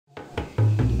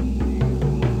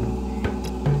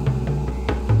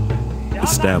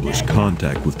Establish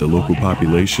contact with the local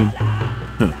population?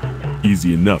 Huh,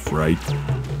 easy enough, right?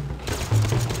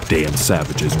 Damn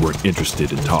savages weren't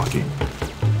interested in talking.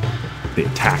 They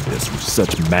attacked us with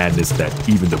such madness that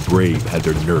even the brave had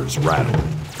their nerves rattled.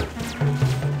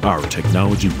 Our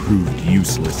technology proved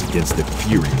useless against the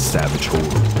furious savage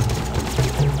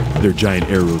horde. Their giant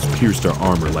arrows pierced our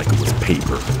armor like it was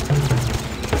paper.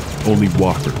 Only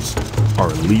walkers,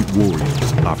 our elite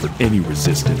warriors, offered any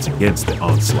resistance against the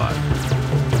onslaught.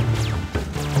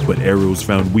 But arrows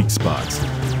found weak spots,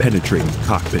 penetrating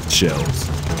cockpit shells,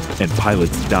 and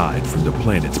pilots died from the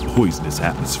planet's poisonous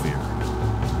atmosphere.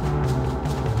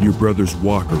 Your brother's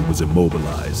walker was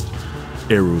immobilized.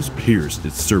 Arrows pierced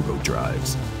its servo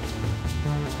drives.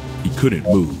 He couldn't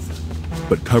move,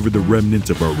 but covered the remnants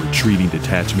of our retreating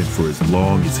detachment for as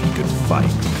long as he could fight.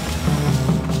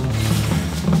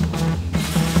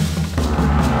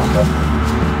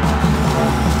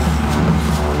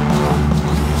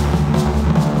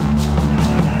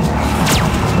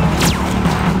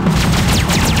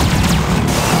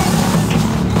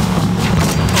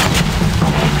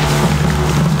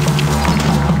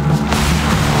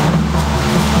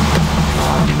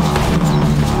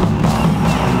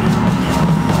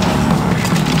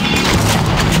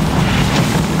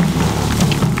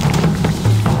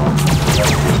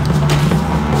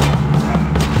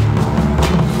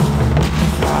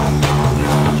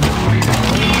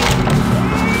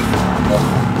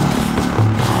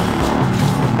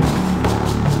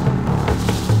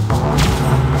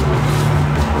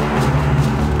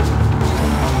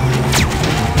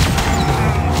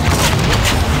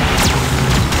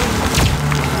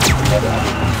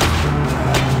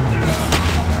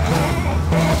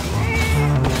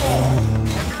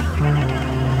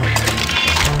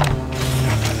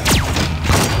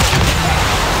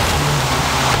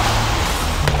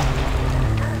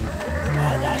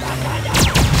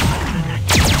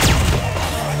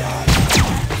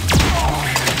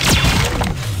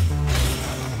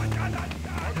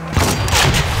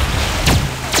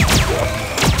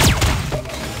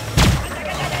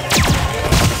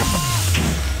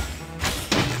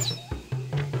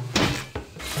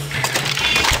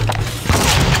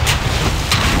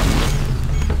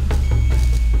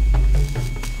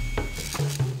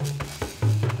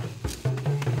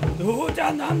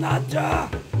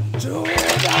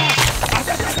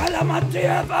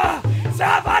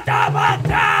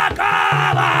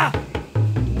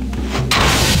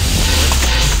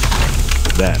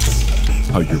 That's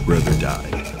how your brother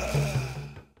died.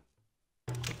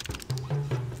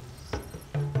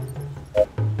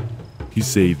 He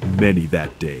saved many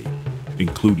that day,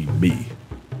 including me.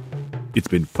 It's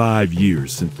been 5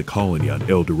 years since the colony on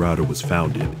Eldorado was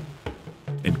founded,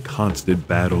 and constant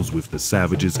battles with the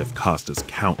savages have cost us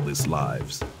countless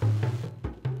lives.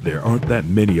 There aren't that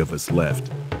many of us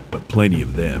left, but plenty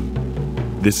of them.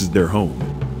 This is their home.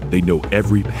 They know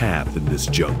every path in this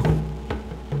jungle.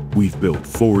 We've built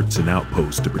forts and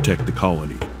outposts to protect the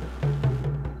colony.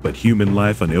 But human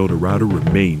life on Eldorado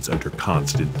remains under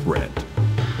constant threat.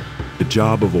 The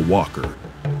job of a walker,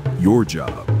 your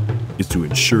job, is to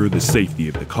ensure the safety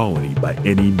of the colony by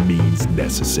any means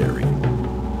necessary.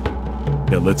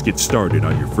 Now let's get started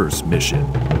on your first mission.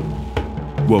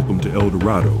 Welcome to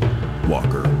Eldorado,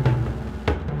 Walker.